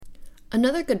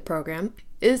Another good program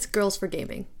is Girls for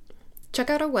Gaming. Check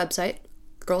out our website,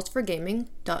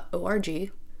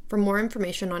 girlsforgaming.org, for more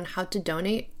information on how to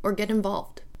donate or get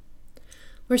involved.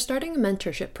 We're starting a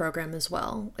mentorship program as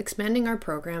well, expanding our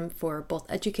program for both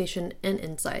education and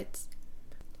insights.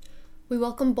 We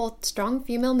welcome both strong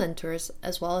female mentors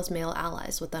as well as male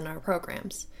allies within our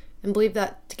programs, and believe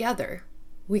that together,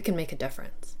 we can make a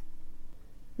difference.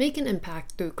 Make an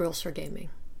impact through Girls for Gaming.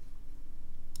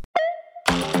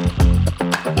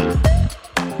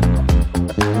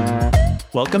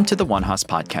 Welcome to the One Haas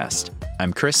podcast.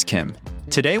 I'm Chris Kim.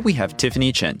 Today we have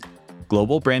Tiffany Chen,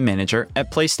 Global Brand Manager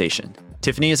at PlayStation.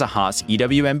 Tiffany is a Haas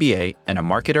EW MBA and a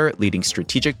marketer leading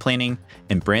strategic planning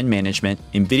and brand management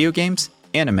in video games,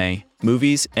 anime,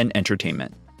 movies, and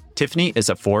entertainment. Tiffany is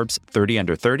a Forbes 30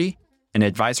 Under 30, an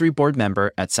advisory board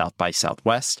member at South by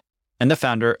Southwest, and the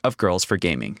founder of Girls for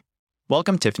Gaming.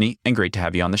 Welcome, Tiffany, and great to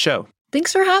have you on the show.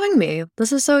 Thanks for having me.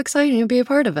 This is so exciting to be a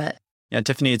part of it. Yeah,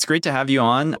 Tiffany, it's great to have you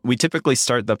on. We typically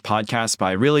start the podcast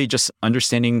by really just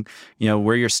understanding,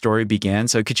 where your story began.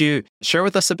 So could you share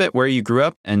with us a bit where you grew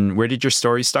up and where did your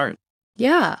story start?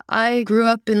 Yeah, I grew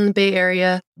up in the Bay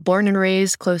Area, born and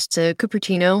raised close to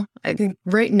Cupertino, I think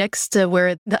right next to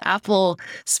where the Apple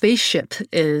spaceship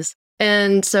is.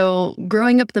 And so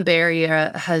growing up in the Bay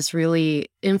Area has really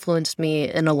influenced me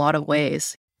in a lot of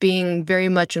ways, being very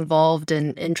much involved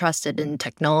and interested in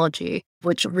technology,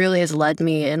 which really has led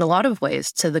me in a lot of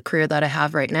ways to the career that I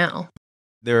have right now.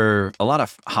 There are a lot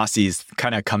of Haasies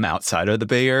kind of come outside of the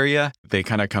Bay Area. They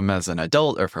kind of come as an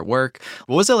adult or for work.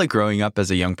 What was it like growing up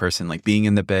as a young person, like being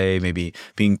in the Bay, maybe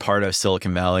being part of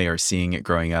Silicon Valley or seeing it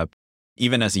growing up?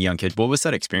 Even as a young kid, what was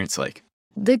that experience like?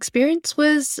 The experience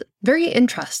was very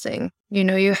interesting.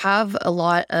 You have a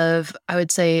lot of, I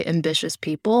would say, ambitious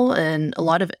people and a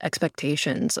lot of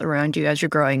expectations around you as you're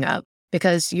growing up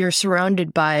because you're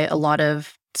surrounded by a lot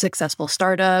of successful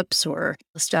startups or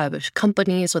established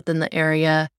companies within the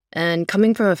area. And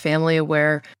coming from a family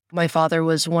where my father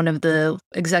was one of the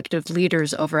executive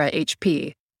leaders over at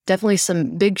HP, definitely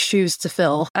some big shoes to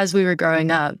fill as we were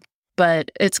growing up.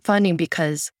 But it's funny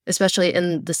because, especially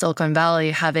in the Silicon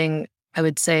Valley, having, I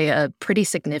would say, a pretty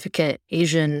significant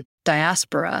Asian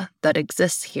diaspora that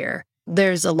exists here,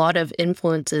 there's a lot of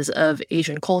influences of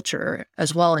Asian culture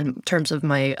as well in terms of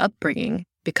my upbringing,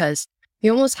 because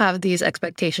you almost have these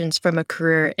expectations from a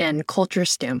career and culture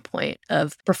standpoint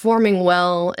of performing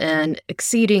well and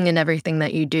exceeding in everything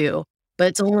that you do. But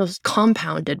it's almost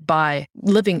compounded by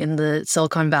living in the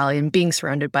Silicon Valley and being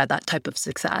surrounded by that type of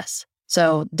success.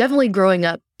 So definitely growing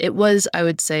up, it was, I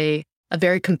would say, a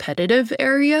very competitive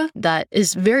area that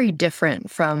is very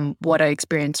different from what I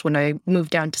experienced when I moved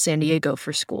down to San Diego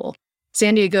for school.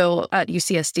 San Diego at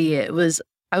UCSD, it was,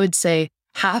 I would say,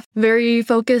 half very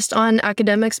focused on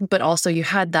academics, but also you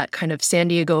had that kind of San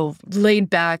Diego laid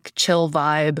back, chill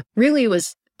vibe. Really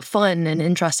was fun and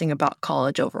interesting about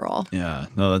college overall. Yeah,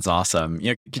 no, that's awesome.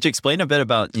 Could you explain a bit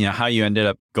about, how you ended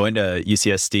up going to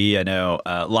UCSD? I know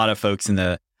a lot of folks in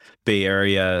the Bay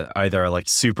Area either are like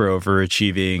super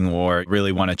overachieving or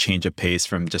really want to change a pace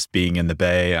from just being in the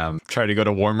Bay, try to go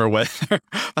to warmer weather.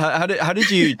 How did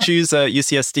you choose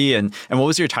UCSD and what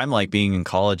was your time like being in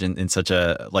college in such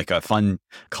a fun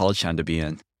college town to be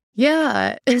in?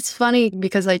 Yeah, it's funny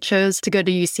because I chose to go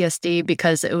to UCSD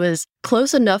because it was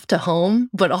close enough to home,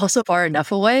 but also far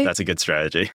enough away. That's a good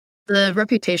strategy. The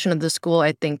reputation of the school,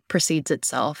 I think, precedes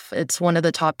itself. It's one of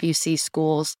the top UC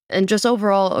schools and just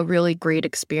overall a really great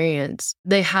experience.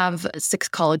 They have a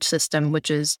 6-college system, which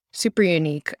is super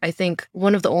unique. I think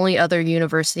one of the only other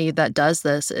university that does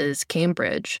this is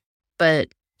Cambridge. But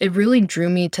it really drew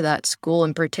me to that school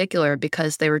in particular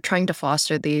because they were trying to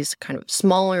foster these kind of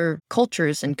smaller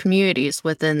cultures and communities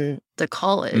within the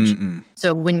college.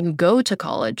 So when you go to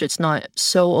college, it's not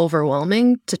so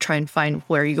overwhelming to try and find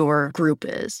where your group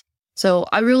is. So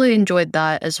I really enjoyed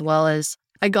that, as well as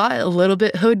I got a little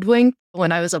bit hoodwinked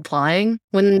when I was applying.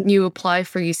 When you apply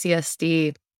for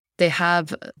UCSD, they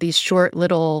have these short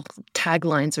little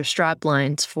taglines or strap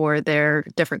lines for their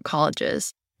different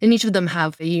colleges. And each of them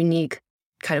have a unique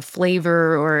kind of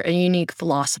flavor or a unique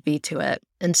philosophy to it.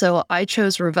 And so I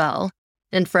chose Revelle.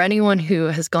 And for anyone who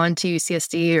has gone to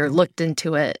UCSD or looked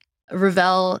into it,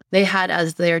 Revelle, they had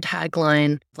as their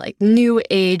tagline, like, new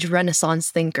age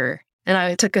Renaissance thinker. And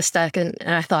I took a second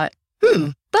and I thought,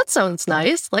 that sounds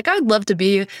nice. Like, I'd love to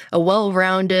be a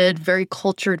well-rounded, very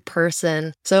cultured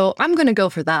person. So I'm going to go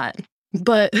for that.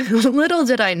 But little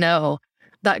did I know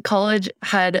that college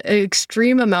had an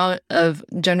extreme amount of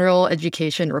general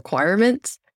education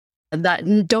requirements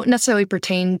that don't necessarily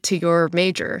pertain to your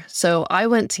major. So I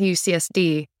went to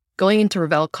UCSD going into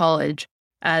Revelle College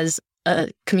as a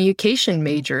communication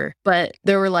major, but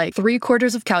there were like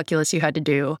 3/4 of calculus you had to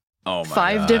do. Oh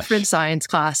my 5 different science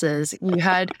classes. You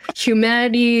had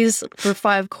humanities for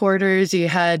 5/4. You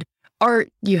had art,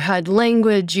 you had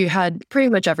language, you had pretty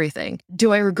much everything.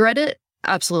 Do I regret it?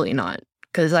 Absolutely not,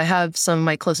 because I have some of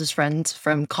my closest friends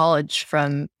from college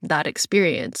from that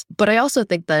experience. But I also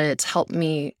think that it's helped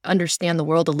me understand the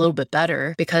world a little bit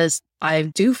better because I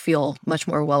do feel much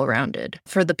more well-rounded.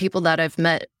 For the people that I've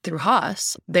met through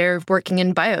Haas, they're working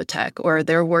in biotech or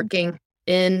they're working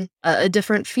in a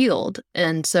different field.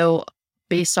 And so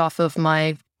based off of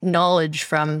my knowledge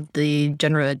from the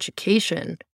general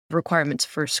education requirements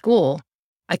for school,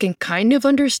 I can kind of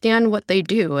understand what they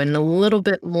do and a little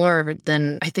bit more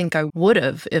than I think I would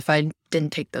have if I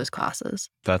didn't take those classes.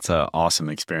 That's an awesome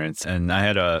experience. And I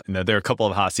had there are a couple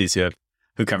of Haasies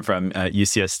who come from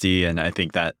UCSD, and I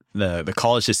think that the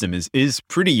college system is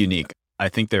pretty unique. I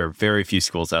think there are very few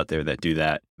schools out there that do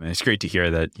that. And it's great to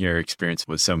hear that your experience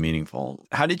was so meaningful.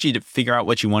 How did you figure out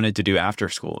what you wanted to do after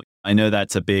school? I know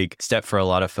that's a big step for a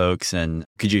lot of folks. And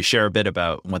could you share a bit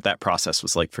about what that process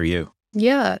was like for you?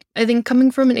 Yeah, I think coming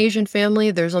from an Asian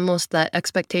family, there's almost that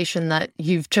expectation that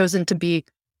you've chosen to be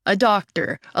a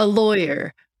doctor, a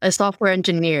lawyer, a software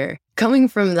engineer. Coming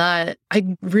from that,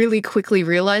 I really quickly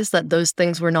realized that those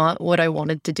things were not what I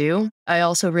wanted to do. I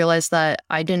also realized that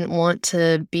I didn't want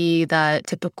to be that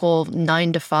typical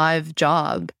 9-to-5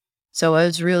 job. So I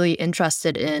was really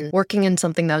interested in working in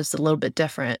something that was a little bit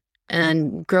different.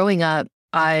 And growing up,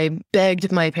 I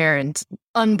begged my parents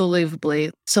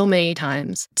unbelievably so many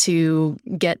times to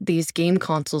get these game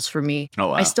consoles for me. Oh,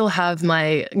 wow. I still have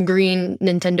my green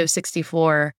Nintendo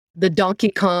 64, the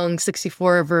Donkey Kong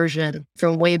 64 version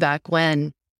from way back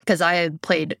when, because I had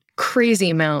played crazy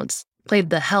amounts, played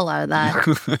the hell out of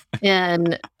that.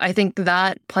 And I think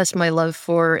that plus my love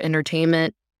for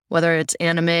entertainment, whether it's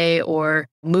anime or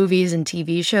movies and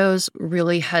TV shows,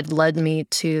 really had led me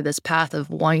to this path of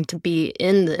wanting to be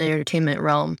in the entertainment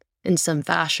realm in some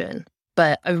fashion.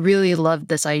 But I really love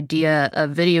this idea of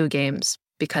video games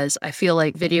because I feel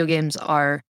like video games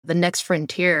are the next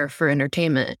frontier for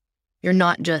entertainment. You're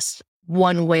not just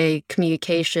one-way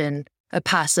communication, a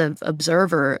passive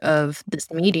observer of this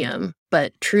medium,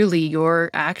 but truly your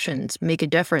actions make a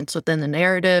difference within the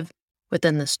narrative,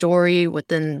 within the story,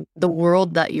 within the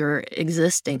world that you're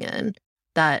existing in,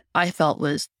 that I felt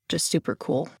was just super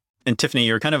cool. And Tiffany,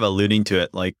 you're kind of alluding to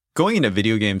it, like going into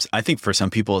video games, I think for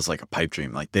some people is like a pipe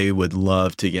dream. Like they would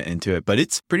love to get into it, but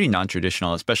it's pretty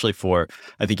non-traditional, especially for,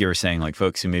 I think you were saying like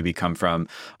folks who maybe come from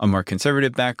a more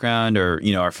conservative background or,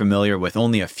 are familiar with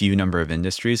only a few number of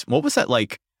industries. What was that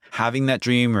like having that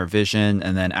dream or vision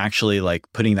and then actually like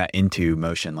putting that into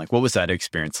motion? Like what was that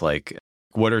experience like?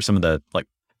 What are some of the like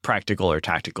practical or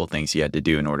tactical things you had to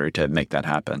do in order to make that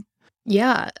happen?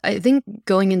 Yeah, I think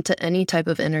going into any type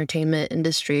of entertainment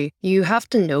industry, you have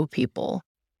to know people.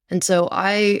 And so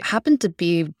I happen to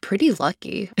be pretty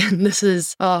lucky. And this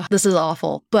is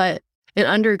awful. But in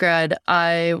undergrad,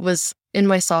 I was in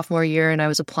my sophomore year and I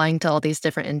was applying to all these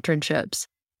different internships.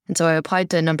 And so I applied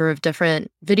to a number of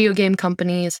different video game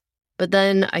companies. But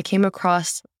then I came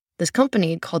across this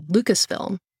company called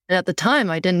Lucasfilm. And at the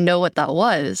time, I didn't know what that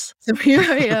was. So here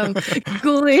I am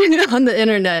Googling on the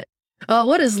internet.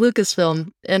 What is Lucasfilm?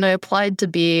 And I applied to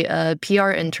be a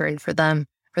PR intern for them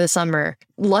for the summer.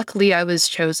 Luckily, I was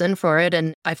chosen for it.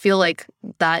 And I feel like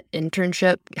that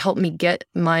internship helped me get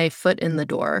my foot in the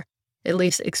door, at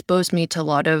least exposed me to a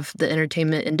lot of the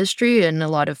entertainment industry and a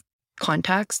lot of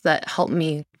contacts that helped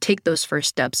me take those first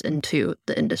steps into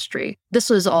the industry.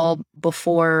 This was all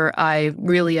before I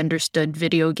really understood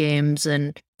video games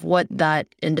and what that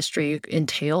industry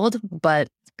entailed. But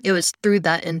it was through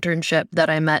that internship that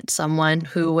I met someone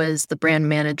who was the brand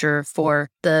manager for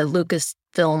the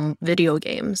Lucasfilm video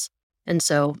games. And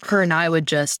so her and I would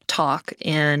just talk,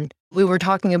 and we were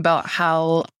talking about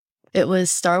how it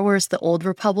was Star Wars: The Old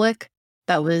Republic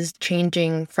that was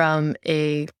changing from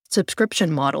a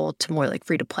subscription model to more like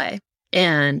free to play.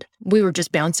 And we were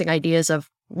just bouncing ideas of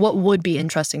what would be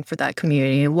interesting for that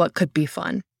community and what could be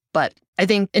fun. But I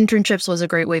think internships was a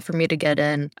great way for me to get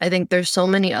in. I think there's so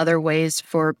many other ways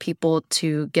for people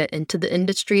to get into the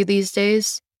industry these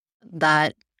days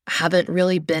that haven't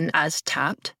really been as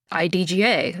tapped.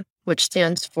 IDGA, which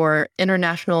stands for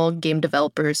International Game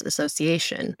Developers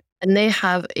Association, and they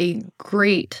have a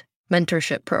great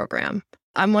mentorship program.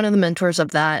 I'm one of the mentors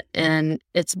of that, and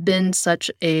it's been such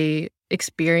a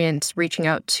experience reaching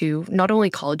out to not only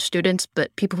college students,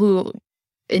 but people who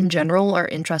in general are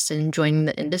interested in joining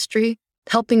the industry,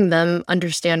 helping them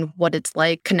understand what it's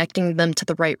like, connecting them to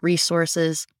the right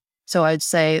resources. So I'd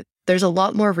say there's a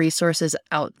lot more resources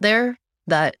out there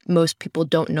that most people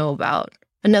don't know about.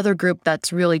 Another group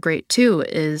that's really great too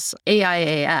is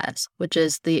AIAS, which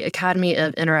is the Academy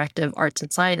of Interactive Arts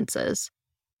and Sciences.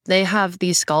 They have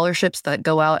these scholarships that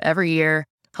go out every year,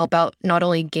 help out not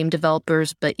only game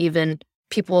developers, but even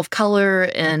people of color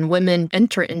and women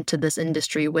enter into this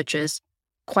industry, which is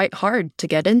quite hard to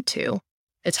get into.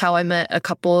 It's how I met a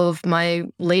couple of my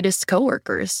latest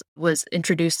coworkers, was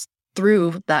introduced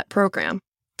through that program.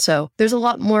 So there's a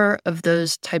lot more of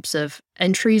those types of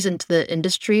entries into the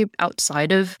industry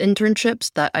outside of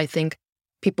internships that I think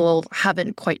people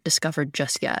haven't quite discovered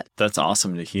just yet. That's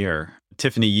awesome to hear.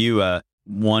 Tiffany, you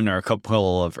one or a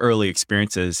couple of early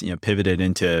experiences, pivoted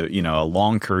into, a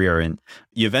long career, and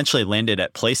you eventually landed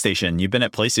at PlayStation. You've been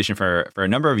at PlayStation for a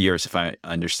number of years, if I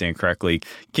understand correctly. Can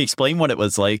you explain what it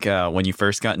was like when you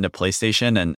first got into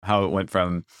PlayStation and how it went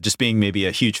from just being maybe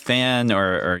a huge fan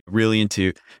or really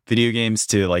into video games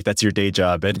to like, that's your day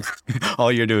job and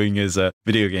all you're doing is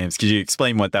video games? Could you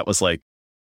explain what that was like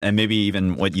and maybe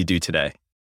even what you do today?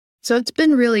 So it's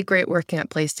been really great working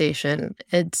at PlayStation.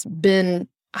 It's been,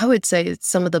 I would say,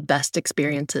 some of the best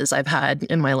experiences I've had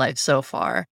in my life so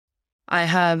far. I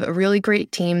have a really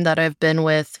great team that I've been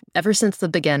with ever since the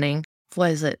beginning. What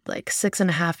is it, like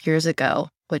 6.5 years ago,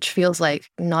 which feels like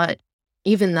not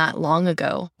even that long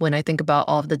ago when I think about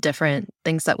all of the different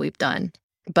things that we've done.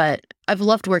 But I've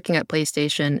loved working at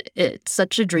PlayStation. It's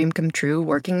such a dream come true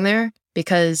working there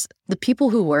because the people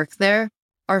who work there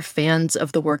are fans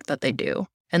of the work that they do,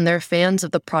 and they're fans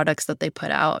of the products that they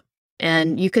put out.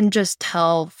 And you can just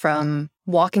tell from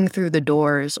walking through the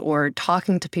doors or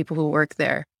talking to people who work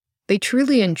there, they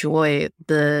truly enjoy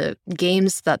the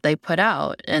games that they put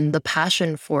out and the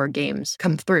passion for games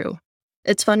come through.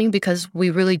 It's funny because we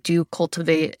really do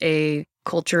cultivate a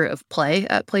culture of play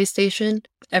at PlayStation.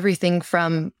 Everything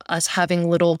from us having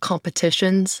little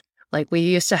competitions. Like we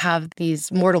used to have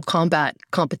these Mortal Kombat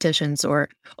competitions or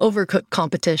Overcooked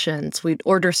competitions. We'd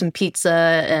order some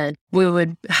pizza and we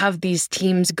would have these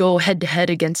teams go head to head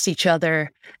against each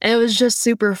other. And it was just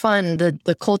super fun.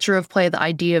 The culture of play, the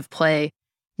idea of play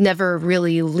never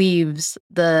really leaves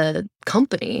the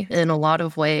company in a lot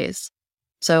of ways.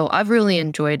 So I've really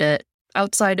enjoyed it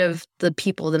outside of the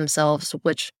people themselves,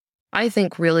 which I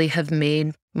think really have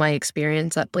made my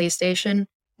experience at PlayStation.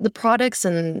 The products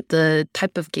and the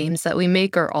type of games that we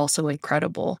make are also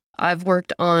incredible. I've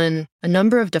worked on a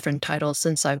number of different titles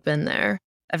since I've been there.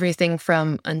 Everything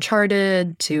from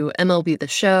Uncharted to MLB The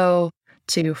Show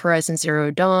to Horizon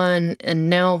Zero Dawn, and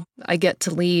now I get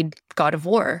to lead God of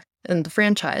War in the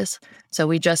franchise. So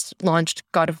we just launched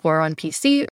God of War on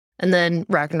PC and then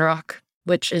Ragnarok,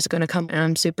 which is going to come, and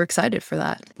I'm super excited for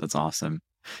that. That's awesome.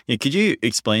 Yeah, could you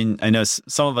explain? I know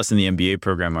some of us in the MBA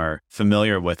program are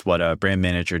familiar with what a brand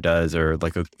manager does, or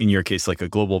like in your case, like a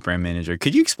global brand manager.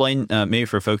 Could you explain maybe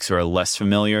for folks who are less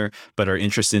familiar but are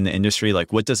interested in the industry,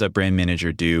 like what does a brand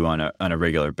manager do on a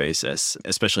regular basis,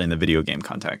 especially in the video game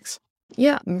context?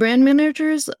 Yeah, brand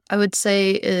managers, I would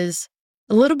say, is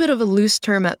a little bit of a loose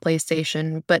term at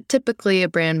PlayStation, but typically a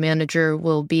brand manager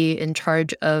will be in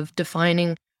charge of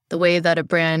defining the way that a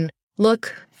brand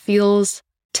look, feels,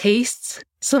 tastes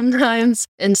sometimes.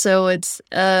 And so it's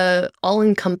a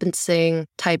all-encompassing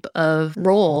type of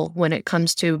role when it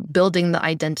comes to building the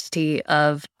identity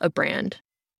of a brand.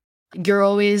 You're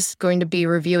always going to be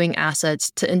reviewing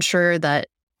assets to ensure that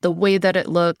the way that it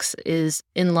looks is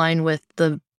in line with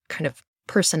the kind of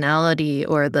personality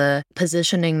or the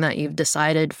positioning that you've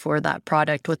decided for that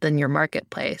product within your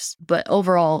marketplace. But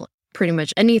overall, pretty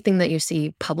much anything that you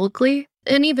see publicly,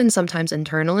 and even sometimes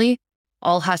internally,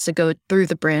 all has to go through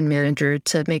the brand manager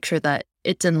to make sure that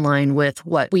it's in line with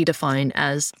what we define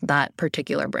as that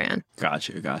particular brand.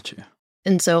 Gotcha.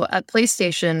 And so at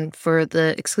PlayStation, for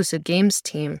the exclusive games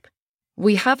team,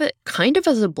 we have it kind of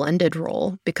as a blended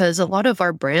role because a lot of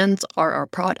our brands are our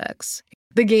products.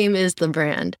 The game is the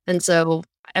brand. And so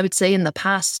I would say in the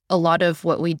past, a lot of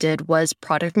what we did was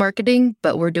product marketing,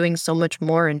 but we're doing so much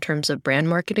more in terms of brand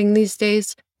marketing these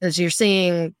days. As you're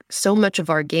seeing so much of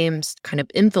our games kind of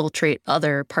infiltrate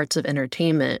other parts of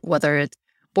entertainment, whether it's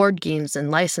board games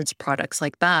and licensed products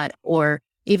like that, or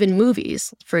even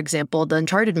movies. For example, the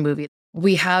Uncharted movie.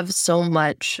 We have so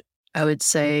much, I would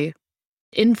say,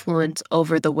 influence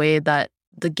over the way that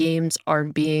the games are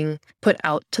being put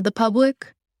out to the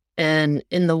public and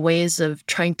in the ways of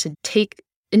trying to take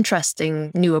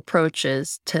interesting new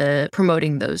approaches to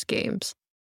promoting those games.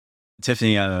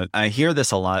 Tiffany, I hear this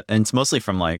a lot, and it's mostly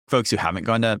from like folks who haven't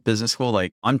gone to business school.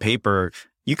 Like on paper,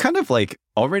 you kind of like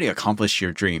already accomplished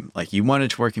your dream. Like you wanted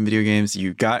to work in video games.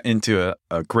 You got into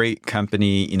a great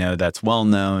company, that's well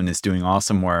known, is doing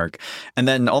awesome work. And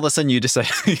then all of a sudden you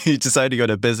decide to go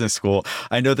to business school.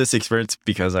 I know this experience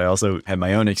because I also had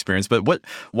my own experience, but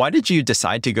why did you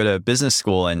decide to go to business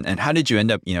school and how did you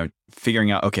end up,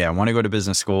 figuring out, okay, I want to go to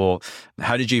business school?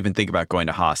 How did you even think about going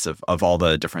to Haas of all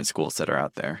the different schools that are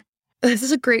out there? This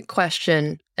is a great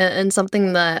question and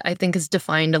something that I think has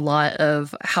defined a lot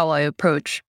of how I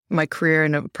approach my career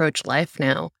and approach life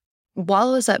now. While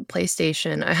I was at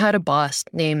PlayStation, I had a boss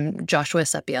named Joshua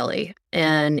Sepielli,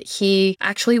 and he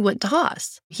actually went to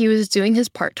Haas. He was doing his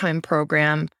part-time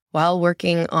program while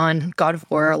working on God of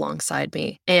War alongside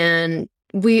me. And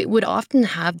we would often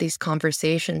have these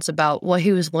conversations about what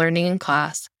he was learning in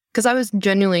class, because I was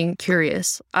genuinely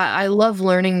curious. I love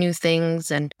learning new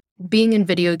things, and being in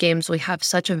video games, we have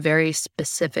such a very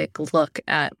specific look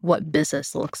at what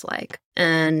business looks like.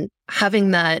 And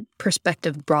having that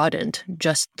perspective broadened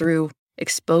just through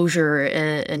exposure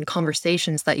and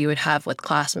conversations that you would have with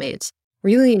classmates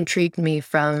really intrigued me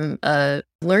from a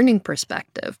learning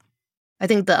perspective. I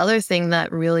think the other thing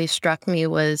that really struck me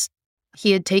was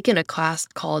he had taken a class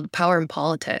called Power and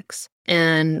Politics.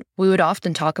 And we would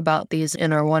often talk about these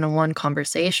in our one-on-one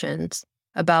conversations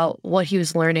about what he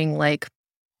was learning, like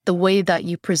the way that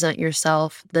you present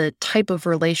yourself, the type of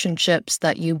relationships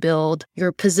that you build,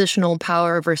 your positional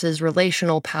power versus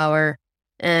relational power,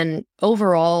 and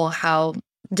overall how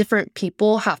different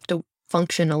people have to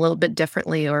function a little bit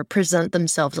differently or present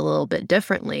themselves a little bit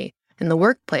differently in the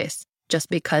workplace just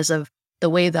because of the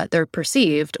way that they're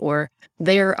perceived or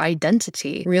their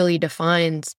identity really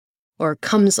defines or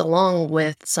comes along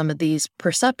with some of these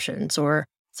perceptions or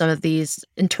some of these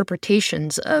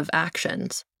interpretations of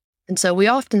actions. And so we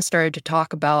often started to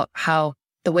talk about how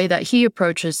the way that he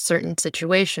approaches certain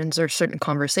situations or certain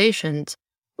conversations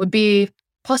would be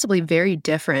possibly very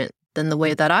different than the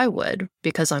way that I would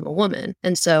because I'm a woman.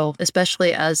 And so,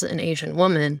 especially as an Asian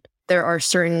woman, there are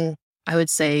certain, I would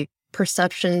say,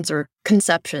 perceptions or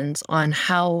conceptions on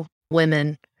how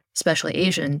women, especially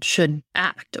Asian, should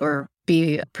act or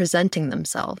be presenting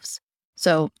themselves.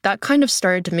 So that kind of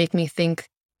started to make me think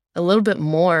a little bit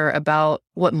more about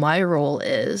what my role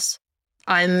is.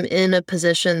 I'm in a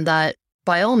position that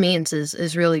by all means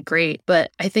is really great,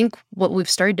 but I think what we've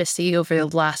started to see over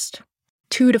the last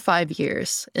 2 to 5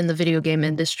 years in the video game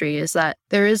industry is that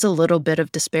there is a little bit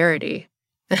of disparity.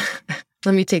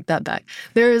 Let me take that back.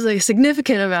 There is a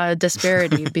significant amount of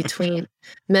disparity between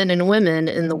men and women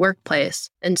in the workplace.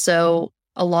 And so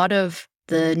a lot of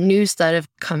the news that have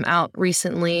come out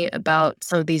recently about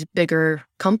some of these bigger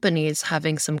companies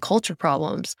having some culture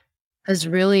problems has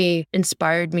really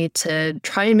inspired me to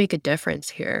try and make a difference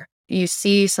here. You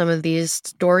see some of these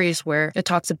stories where it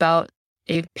talks about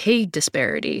a pay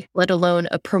disparity, let alone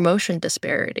a promotion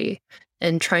disparity,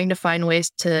 and trying to find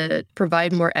ways to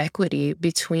provide more equity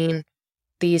between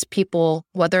these people,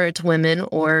 whether it's women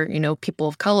or, people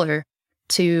of color,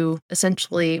 to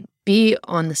essentially be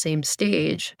on the same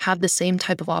stage, have the same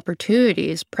type of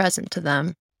opportunities present to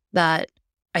them that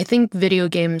I think video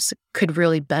games could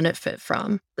really benefit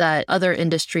from, that other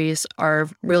industries are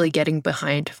really getting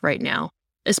behind right now,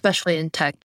 especially in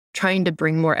tech, trying to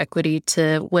bring more equity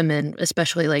to women,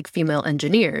 especially like female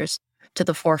engineers, to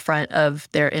the forefront of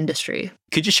their industry.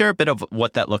 Could you share a bit of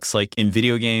what that looks like in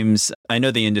video games? I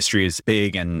know the industry is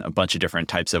big and a bunch of different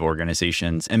types of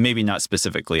organizations, and maybe not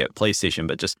specifically at PlayStation,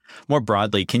 but just more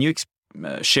broadly. Can you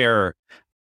share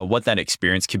what that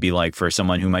experience could be like for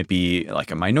someone who might be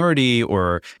like a minority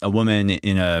or a woman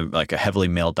in a heavily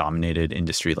male-dominated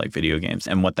industry like video games,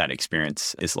 and what that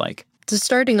experience is like? So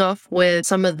starting off with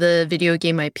some of the video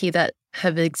game IP that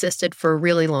have existed for a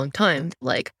really long time,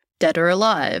 like Dead or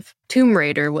Alive, Tomb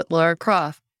Raider with Lara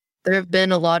Croft. There have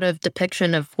been a lot of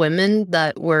depiction of women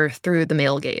that were through the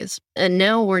male gaze. And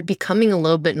now we're becoming a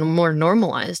little bit more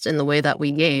normalized in the way that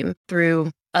we game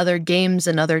through other games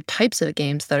and other types of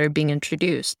games that are being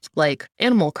introduced, like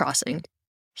Animal Crossing.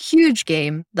 Huge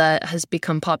game that has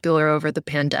become popular over the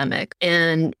pandemic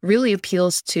and really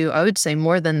appeals to, I would say,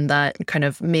 more than that kind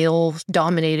of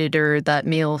male-dominated or that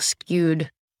male-skewed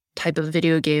type of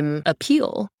video game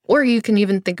appeal. Or you can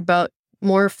even think about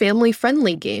more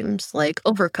family-friendly games like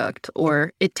Overcooked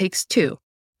or It Takes Two.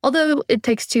 Although It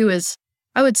Takes Two is,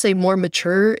 I would say, more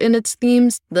mature in its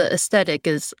themes, the aesthetic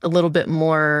is a little bit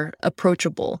more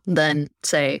approachable than,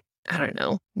 say, I don't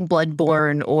know,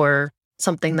 Bloodborne or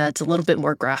something that's a little bit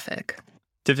more graphic.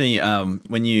 Tiffany,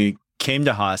 when you came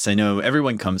to Haas, I know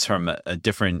everyone comes from a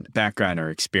different background or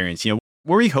experience.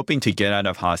 what were you hoping to get out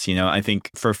of Haas? I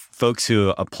think for folks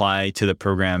who apply to the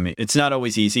program, it's not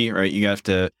always easy, right? You have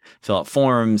to fill out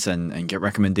forms and get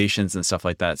recommendations and stuff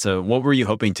like that. So what were you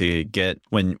hoping to get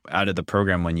out of the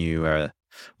program when you were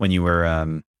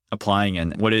applying,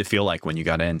 and what did it feel like when you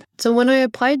got in? So when I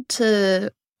applied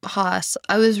to Haas,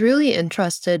 I was really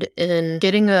interested in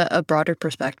getting a broader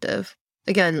perspective.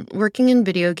 Again, working in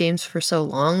video games for so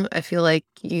long, I feel like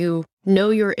you know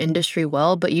your industry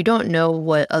well, but you don't know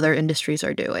what other industries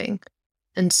are doing.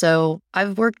 And so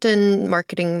I've worked in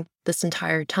marketing this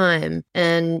entire time,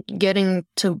 and getting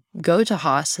to go to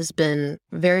Haas has been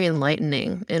very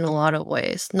enlightening in a lot of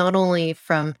ways, not only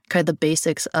from kind of the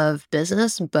basics of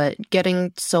business, but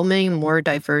getting so many more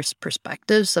diverse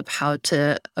perspectives of how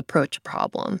to approach a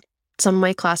problem. Some of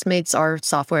my classmates are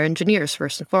software engineers,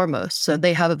 first and foremost, so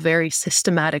they have a very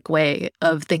systematic way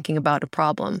of thinking about a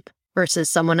problem versus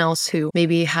someone else who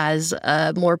maybe has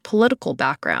a more political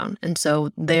background. And so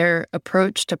their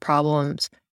approach to problems,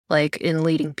 like in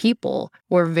leading people,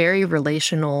 were very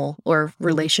relational or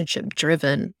relationship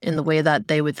driven in the way that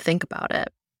they would think about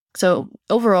it. So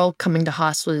overall, coming to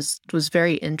Haas was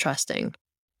very interesting.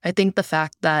 I think the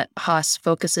fact that Haas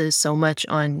focuses so much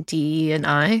on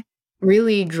DE&I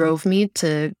really drove me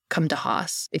to come to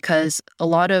Haas, because a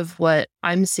lot of what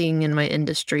I'm seeing in my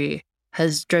industry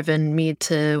has driven me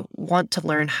to want to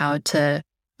learn how to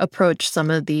approach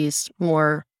some of these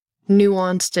more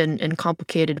nuanced and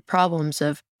complicated problems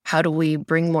of how do we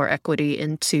bring more equity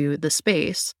into the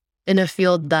space in a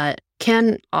field that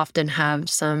can often have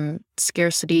some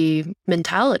scarcity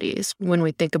mentalities when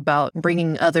we think about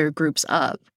bringing other groups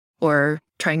up or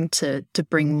trying to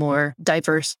bring more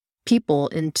diverse people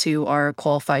into our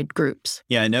qualified groups.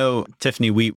 Yeah, I know,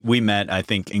 Tiffany, we met, I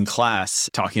think, in class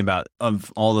talking about,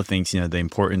 of all the things, the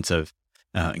importance of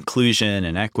inclusion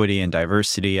and equity and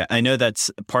diversity. I know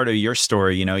that's part of your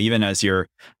story, even as you're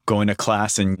going to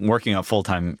class and working a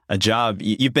full-time job,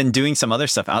 you've been doing some other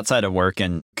stuff outside of work.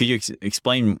 And could you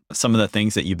explain some of the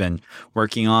things that you've been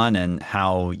working on and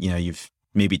how, you've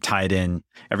maybe tied in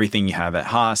everything you have at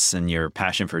Haas and your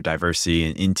passion for diversity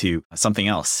into something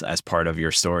else as part of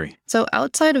your story? So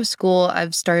outside of school,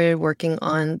 I've started working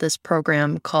on this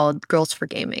program called Girls for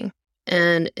Gaming.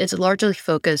 And it's largely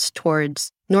focused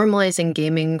towards normalizing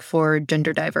gaming for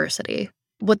gender diversity.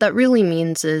 What that really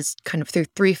means is kind of through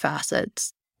three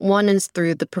facets. One is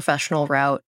through the professional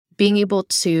route, being able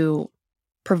to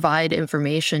provide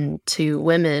information to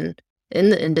women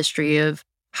in the industry of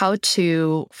how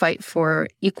to fight for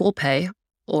equal pay,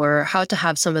 or how to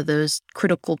have some of those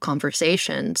critical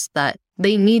conversations that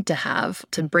they need to have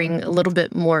to bring a little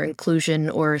bit more inclusion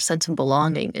or sense of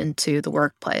belonging into the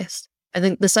workplace. I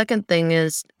think the second thing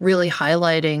is really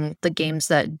highlighting the games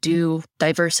that do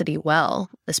diversity well,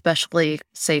 especially,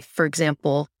 say, for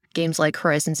example, games like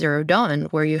Horizon Zero Dawn,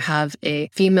 where you have a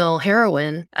female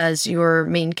heroine as your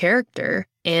main character.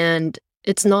 And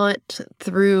it's not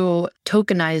through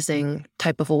tokenizing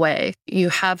type of a way. You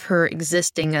have her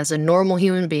existing as a normal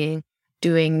human being,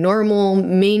 doing normal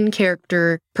main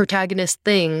character protagonist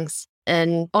things,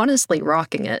 and honestly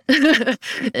rocking it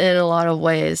in a lot of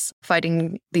ways,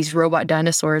 fighting these robot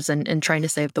dinosaurs and trying to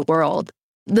save the world.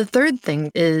 The third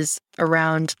thing is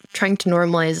around trying to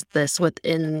normalize this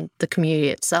within the community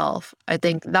itself. I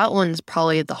think that one's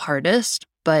probably the hardest,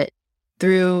 but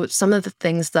through some of the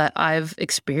things that I've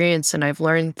experienced and I've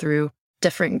learned through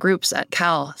different groups at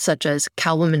Cal, such as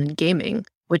Cal Women in Gaming,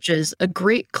 which is a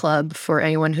great club for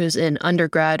anyone who's in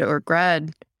undergrad or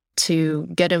grad to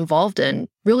get involved in,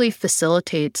 really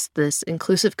facilitates this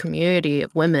inclusive community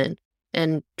of women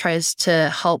and tries to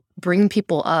help bring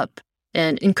people up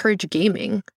and encourage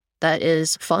gaming that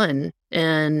is fun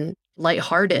and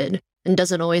lighthearted and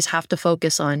doesn't always have to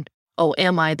focus on, oh,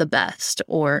 am I the best?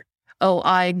 Or, oh,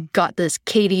 I got this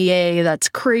KDA that's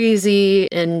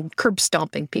crazy and curb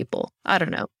stomping people. I don't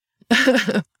know.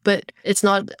 But it's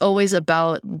not always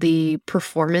about the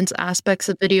performance aspects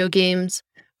of video games,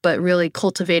 but really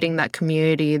cultivating that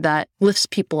community that lifts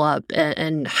people up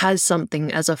and has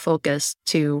something as a focus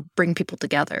to bring people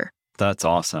together. That's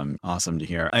awesome. Awesome to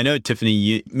hear. I know, Tiffany,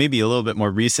 you maybe a little bit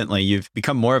more recently, you've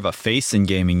become more of a face in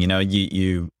gaming.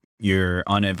 You're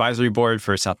on an advisory board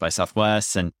for South by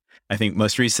Southwest. And I think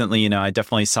most recently, I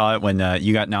definitely saw it when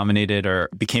you got nominated or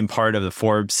became part of the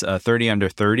Forbes 30 Under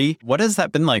 30. What has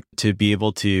that been like to be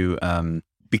able to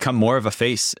become more of a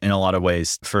face in a lot of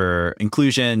ways for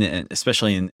inclusion, and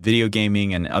especially in video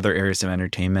gaming and other areas of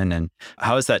entertainment? And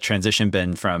how has that transition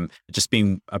been from just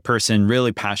being a person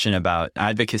really passionate about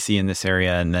advocacy in this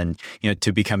area and then,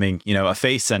 to becoming, a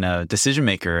face and a decision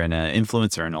maker and an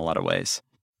influencer in a lot of ways?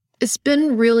 It's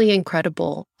been really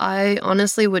incredible. I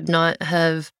honestly would not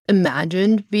have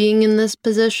imagined being in this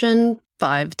position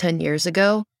 5-10 years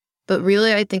ago. But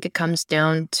really, I think it comes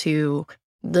down to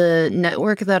the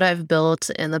network that I've built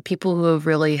and the people who have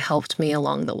really helped me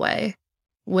along the way.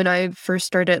 When I first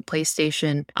started at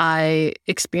PlayStation, I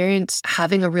experienced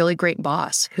having a really great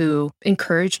boss who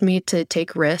encouraged me to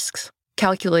take risks,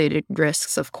 calculated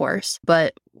risks, of course,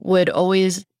 but would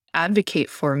always advocate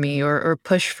for me or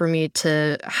push for me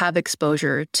to have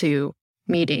exposure to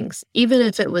meetings, even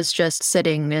if it was just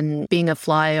sitting and being a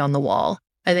fly on the wall.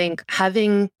 I think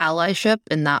having allyship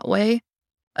in that way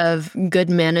of good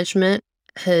management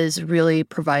has really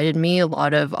provided me a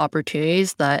lot of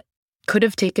opportunities that could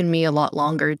have taken me a lot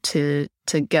longer to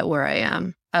get where I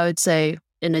am. I would say,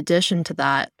 in addition to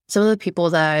that, some of the people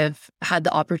that I've had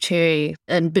the opportunity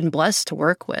and been blessed to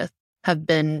work with have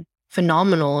been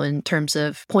phenomenal in terms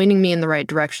of pointing me in the right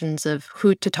directions of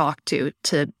who to talk to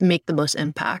make the most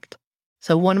impact.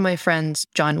 So one of my friends,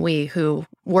 John Wee, who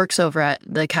works over at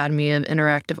the Academy of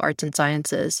Interactive Arts and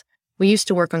Sciences, we used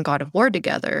to work on God of War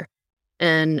together.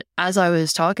 And as I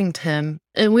was talking to him,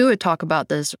 and we would talk about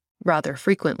this rather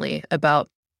frequently, about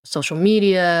social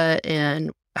media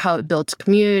and how it builds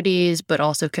communities, but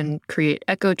also can create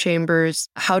echo chambers.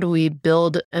 How do we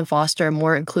build and foster a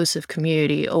more inclusive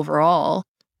community overall,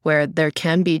 where there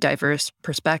can be diverse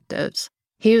perspectives?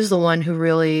 He was the one who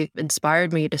really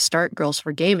inspired me to start Girls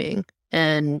for Gaming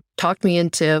and talked me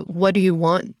into what do you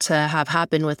want to have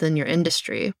happen within your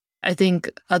industry. I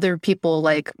think other people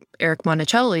like Eric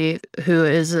Monticelli, who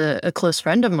is a close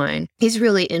friend of mine, he's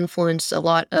really influenced a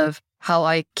lot of how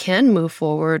I can move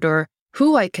forward or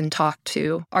who I can talk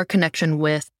to, our connection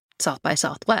with South by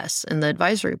Southwest and the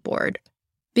advisory board.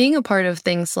 Being a part of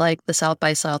things like the South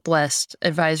by Southwest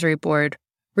advisory board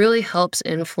really helps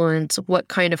influence what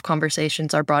kind of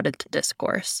conversations are brought into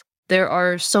discourse. There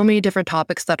are so many different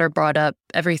topics that are brought up,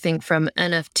 everything from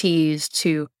NFTs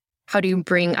to how do you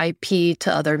bring IP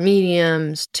to other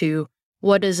mediums, to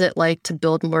what is it like to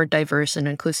build more diverse and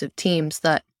inclusive teams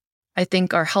that I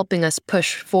think are helping us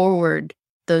push forward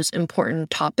those important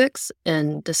topics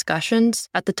and discussions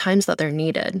at the times that they're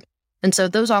needed. And so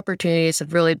those opportunities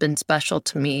have really been special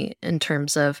to me in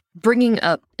terms of bringing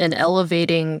up and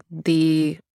elevating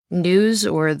the news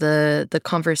or the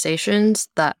conversations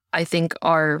that I think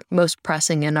are most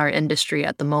pressing in our industry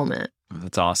at the moment.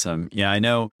 That's awesome. Yeah, I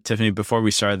know, Tiffany, before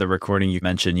we started the recording, you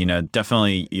mentioned,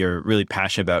 definitely you're really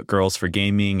passionate about Girls for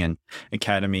Gaming and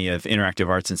Academy of Interactive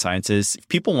Arts and Sciences. If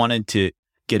people wanted to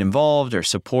get involved or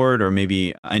support, or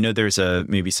maybe I know there's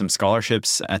maybe some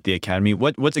scholarships at the Academy.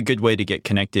 What's a good way to get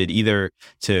connected either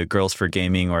to Girls for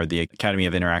Gaming or the Academy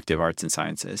of Interactive Arts and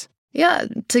Sciences? Yeah,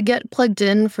 to get plugged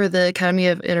in for the Academy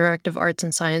of Interactive Arts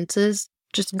and Sciences,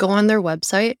 just go on their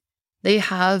website. They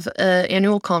have an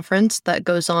annual conference that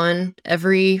goes on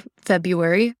every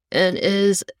February and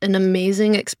is an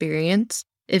amazing experience.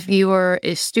 If you are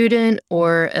a student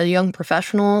or a young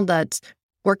professional that's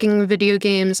working in video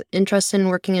games, interested in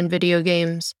working in video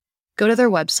games, go to their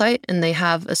website and they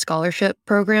have a scholarship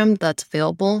program that's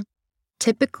available.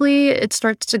 Typically, it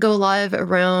starts to go live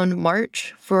around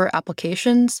March for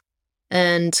applications,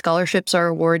 and scholarships are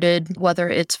awarded, whether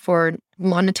it's for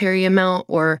monetary amount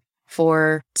or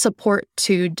for support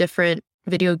to different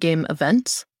video game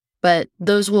events, but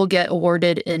those will get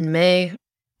awarded in May.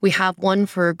 We have one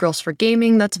for Girls for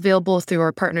Gaming that's available through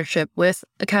our partnership with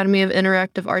Academy of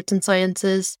Interactive Arts and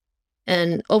Sciences.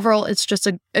 And overall, it's just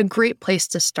a great place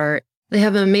to start. They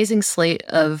have an amazing slate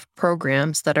of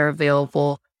programs that are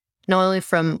available, not only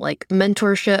from like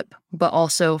mentorship, but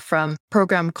also from a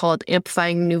program called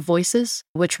Amplifying New Voices,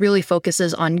 which really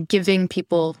focuses on giving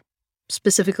people,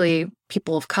 specifically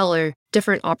people of color,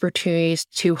 different opportunities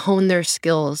to hone their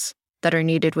skills that are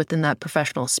needed within that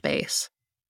professional space.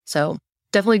 So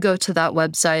definitely go to that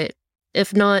website.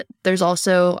 If not, there's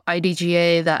also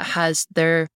IDGA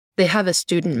that they have a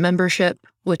student membership,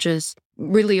 which is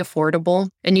really affordable,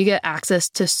 and you get access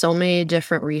to so many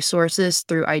different resources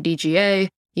through IDGA.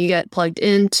 You get plugged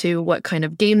into what kind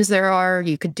of games there are.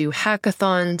 You could do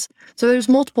hackathons. So there's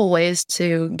multiple ways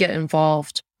to get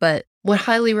involved, but would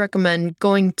highly recommend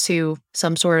going to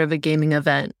some sort of a gaming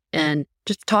event and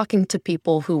just talking to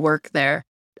people who work there.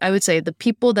 I would say the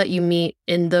people that you meet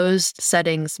in those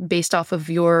settings based off of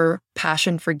your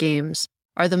passion for games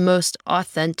are the most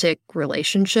authentic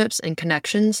relationships and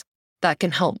connections that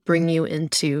can help bring you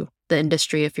into the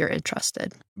industry if you're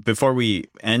interested. Before we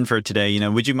end for today,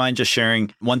 would you mind just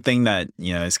sharing one thing that,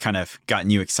 has kind of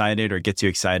gotten you excited or gets you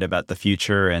excited about the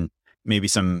future, and maybe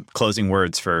some closing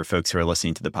words for folks who are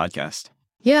listening to the podcast?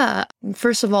 Yeah.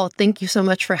 First of all, thank you so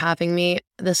much for having me.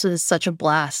 This was such a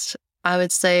blast. I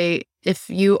would say if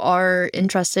you are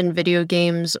interested in video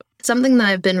games, something that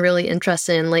I've been really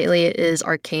interested in lately is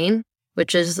Arcane,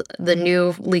 which is the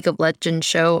new League of Legends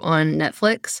show on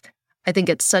Netflix. I think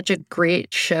it's such a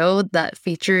great show that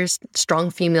features strong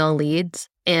female leads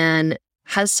and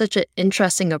has such an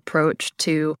interesting approach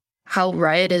to how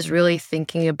Riot is really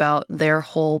thinking about their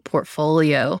whole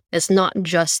portfolio. It's not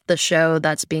just the show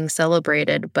that's being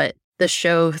celebrated, but the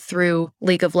show through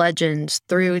League of Legends,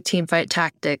 through Teamfight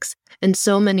Tactics, and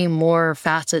so many more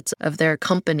facets of their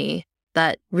company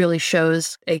that really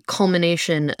shows a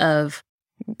culmination of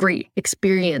great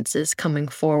experiences coming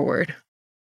forward.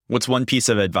 What's one piece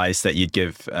of advice that you'd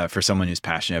give for someone who's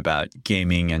passionate about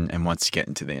gaming and wants to get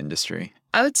into the industry?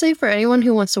 I would say for anyone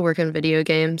who wants to work in video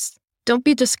games, don't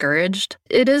be discouraged.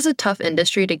 It is a tough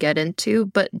industry to get into,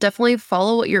 but definitely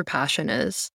follow what your passion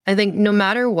is. I think no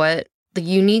matter what, the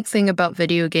unique thing about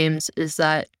video games is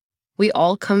that we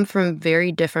all come from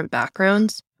very different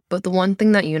backgrounds, but the one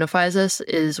thing that unifies us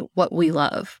is what we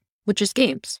love, which is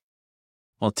games.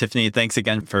 Well, Tiffany, thanks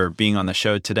again for being on the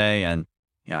show today. And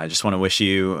I just want to wish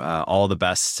you all the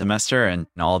best semester and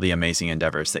all the amazing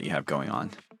endeavors that you have going on.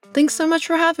 Thanks so much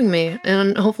for having me,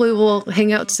 and hopefully we'll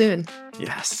hang out soon.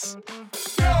 Yes.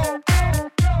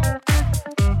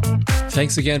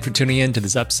 Thanks again for tuning in to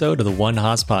this episode of the One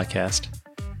Haas Podcast.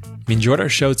 If you enjoyed our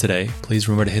show today, please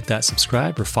remember to hit that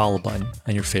subscribe or follow button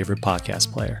on your favorite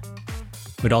podcast player.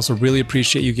 We'd also really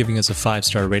appreciate you giving us a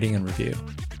 5-star rating and review.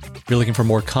 If you're looking for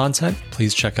more content,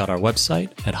 please check out our website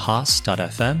at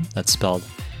haas.fm. That's spelled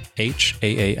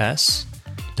HAAS.fm.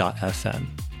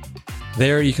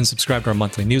 There, you can subscribe to our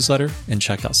monthly newsletter and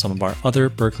check out some of our other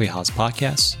Berkeley Haas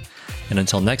podcasts. And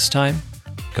until next time,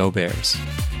 go Bears.